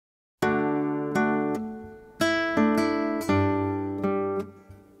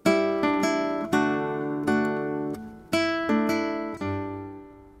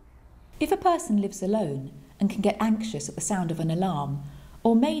If a person lives alone and can get anxious at the sound of an alarm,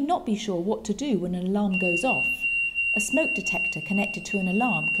 or may not be sure what to do when an alarm goes off, a smoke detector connected to an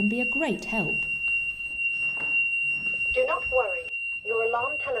alarm can be a great help. Do not worry. Your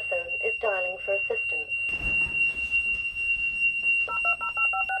alarm telephone is dialing for assistance.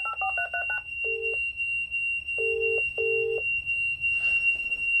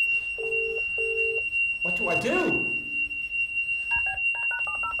 What do I do?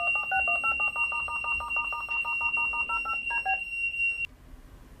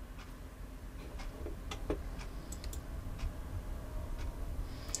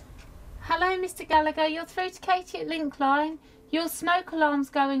 Hello, Mr. Gallagher. You're through to Katie at Linkline. Your smoke alarm's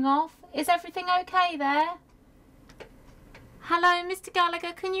going off. Is everything okay there? Hello, Mr.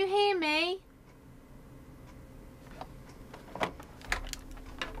 Gallagher. Can you hear me?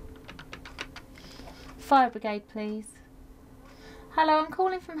 Fire brigade, please. Hello, I'm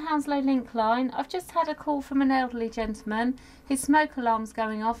calling from Hounslow Linkline. I've just had a call from an elderly gentleman. His smoke alarm's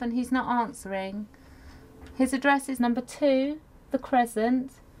going off and he's not answering. His address is number 2, The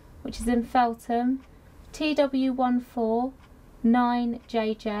Crescent, which is in Feltham, TW14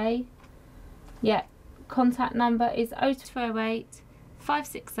 9JJ. Yeah, contact number is 0208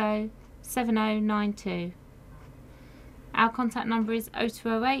 560 7092. Our contact number is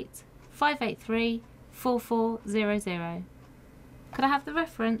 0208 583 4400. Could I have the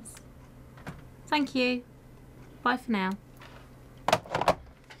reference? Thank you. Bye for now.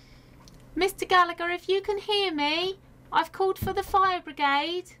 Mr. Gallagher, if you can hear me, I've called for the fire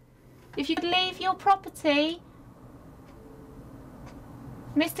brigade. If you could leave your property.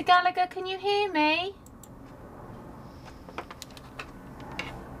 Mr. Gallagher, can you hear me?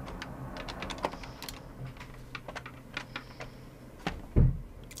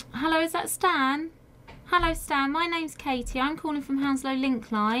 Hello, is that Stan? Hello Stan, my name's Katie. I'm calling from Hounslow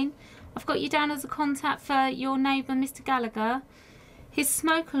Linkline. I've got you down as a contact for your neighbour, Mr. Gallagher. His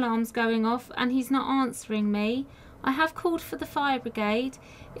smoke alarm's going off and he's not answering me. I have called for the fire brigade.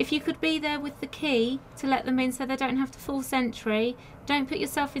 If you could be there with the key to let them in so they don't have to full sentry. Don't put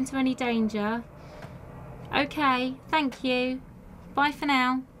yourself into any danger. Okay, thank you. Bye for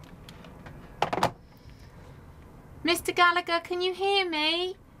now. Mr. Gallagher, can you hear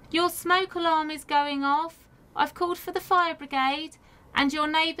me? Your smoke alarm is going off. I've called for the fire brigade and your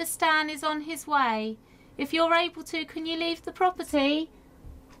neighbour Stan is on his way. If you're able to, can you leave the property?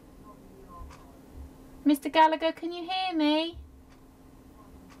 Mr. Gallagher, can you hear me?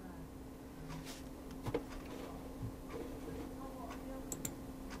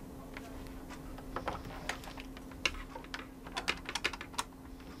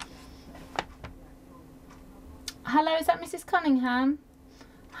 Hello, is that Mrs. Cunningham?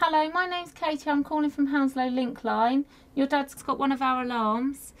 Hello, my name's Katie. I'm calling from Hounslow Linkline. Your dad's got one of our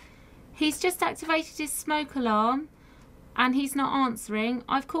alarms. He's just activated his smoke alarm and he's not answering.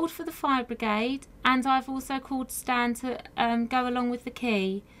 I've called for the fire brigade and I've also called Stan to go along with the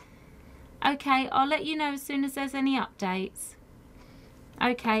key. Okay, I'll let you know as soon as there's any updates.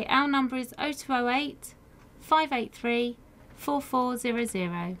 Okay, our number is 0208 583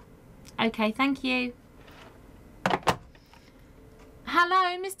 4400. Okay, thank you.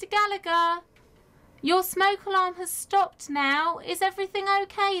 Hello, Mr. Gallagher. Your smoke alarm has stopped now. Is everything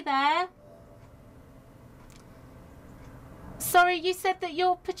okay there? Sorry, you said that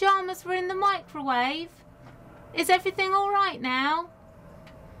your pyjamas were in the microwave. Is everything all right now?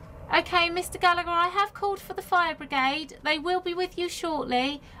 Okay, Mr. Gallagher, I have called for the fire brigade. They will be with you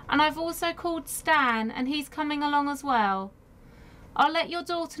shortly. And I've also called Stan and he's coming along as well. I'll let your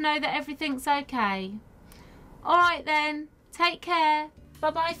daughter know that everything's okay. All right then. Take care.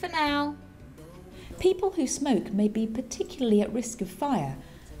 Bye-bye for now. People who smoke may be particularly at risk of fire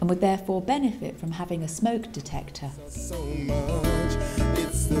and would therefore benefit from having a smoke detector. So much,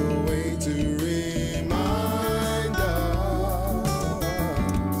 it's the way to remind us,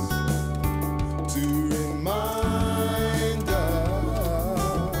 to remind us,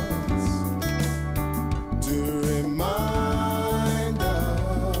 to remind us.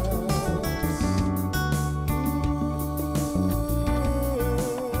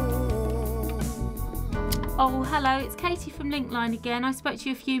 Oh, hello, it's Katie from Linkline again. I spoke to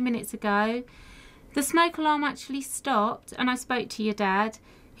you a few minutes ago. The smoke alarm actually stopped and I spoke to your dad.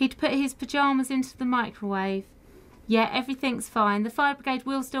 He'd put his pyjamas into the microwave. Yeah, everything's fine. The fire brigade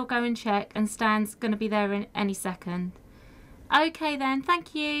will still go and check and Stan's going to be there in any second. Okay then,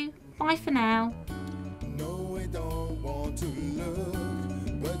 thank you. Bye for now. No, we don't want to look,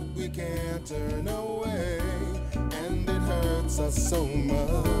 but we can't turn away, and it hurts us so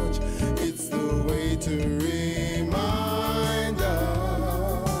much.